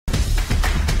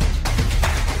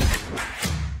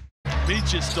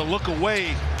Meachits to look away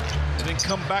and then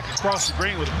come back across the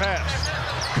green with a pass.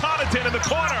 Connaughton in the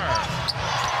corner.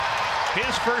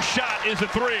 His first shot is a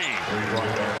three.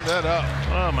 That up.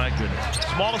 Oh my goodness.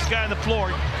 Smallest guy on the floor,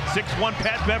 6'1"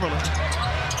 Pat Beverly.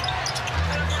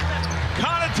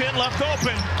 Connaughton left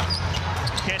open.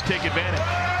 Can't take advantage.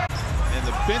 And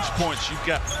the bench points, you've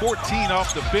got 14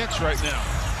 off the bench right now.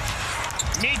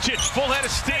 Meachits, full head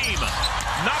of steam.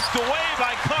 Knocked away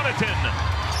by Connaughton.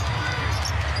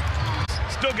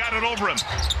 Still got it over him.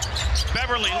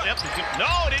 Beverly, no,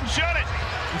 didn't shut it.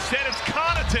 Instead, it's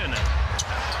Connaughton.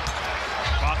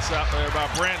 Box out there by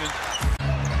Brandon.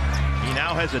 He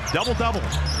now has a double-double.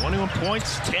 21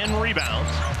 points, 10 rebounds.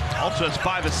 Also has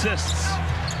 5 assists.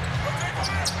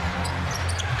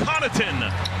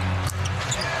 Connaughton.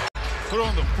 Put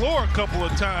on the floor a couple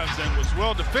of times and was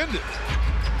well defended.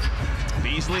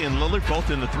 Beasley and Lillard both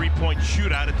in the three-point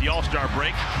shootout at the All-Star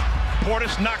break.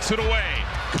 Portis knocks it away.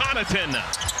 Connaughton.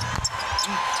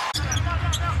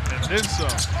 And then some.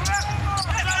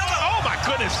 Oh my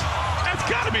goodness, that's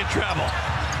got to be a travel.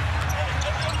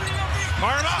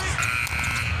 Fire it up.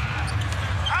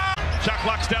 Shot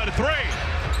clock's down to 3.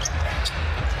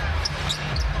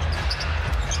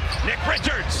 Nick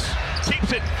Richards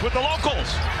keeps it with the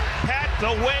locals. Packed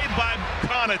away by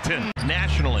Connaughton.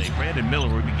 Nationally, Brandon Miller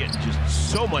would be getting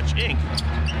just so much ink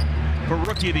for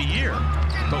Rookie of the Year.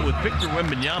 But with Victor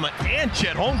Wembanyama and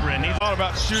Chet Holmgren, he's thought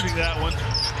about shooting that one.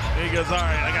 He goes, all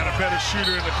right, I got a better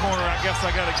shooter in the corner. I guess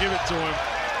I got to give it to him.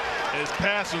 His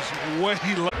pass was way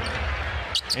low.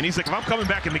 And he's like, if I'm coming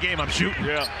back in the game, I'm shooting.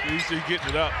 Yeah, he's getting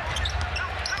it up.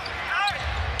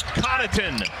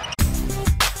 Connaughton